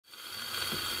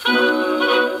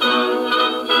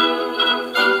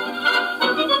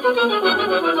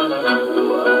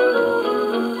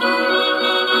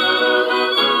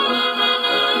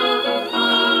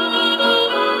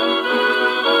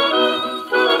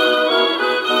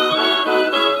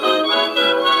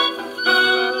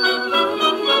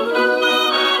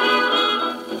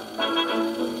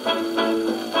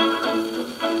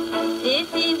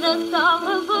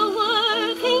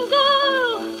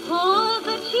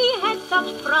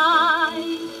such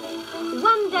pride.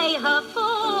 One day her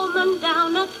foreman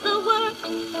down at the works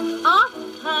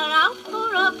asked her out for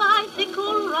a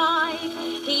bicycle ride.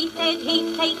 He said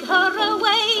he'd take her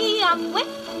away up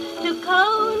west to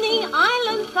Coney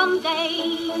Island someday.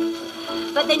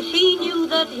 But then she knew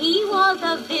that he was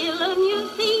a villain, you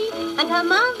see, and her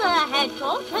mother had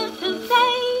taught her to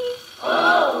say,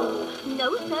 "Oh, no,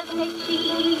 sir," said she,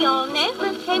 "you'll never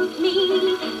tempt me.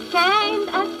 Stand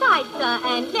aside, sir,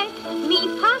 and let me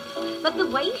pass." But the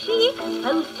way she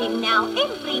exposed him, now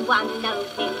everyone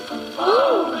knows him.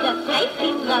 Ooh, the snake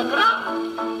in the grass.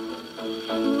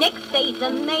 Next day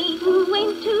the maiden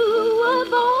went to a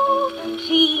ball.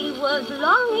 She was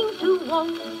longing to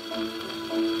waltz.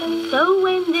 So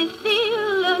when this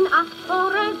villain asked for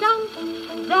a dance,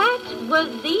 that was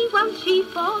the one she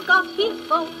forgot his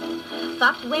fault.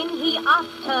 But when he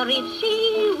asked her if she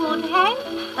would have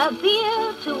a beer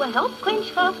to help quench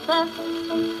her thirst,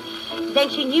 then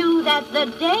she knew that the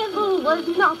devil was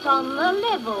not on the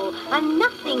level, and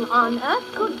nothing on earth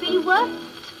could be worse.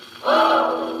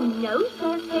 "Oh, no,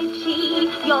 sir," said she,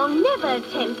 "you'll never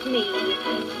tempt me.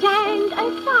 Stand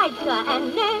aside, sir, and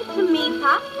let me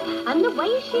pass." And the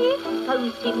way she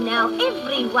exposed him, now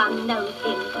everyone knows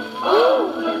him. Ooh,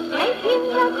 the snake in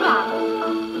the grass.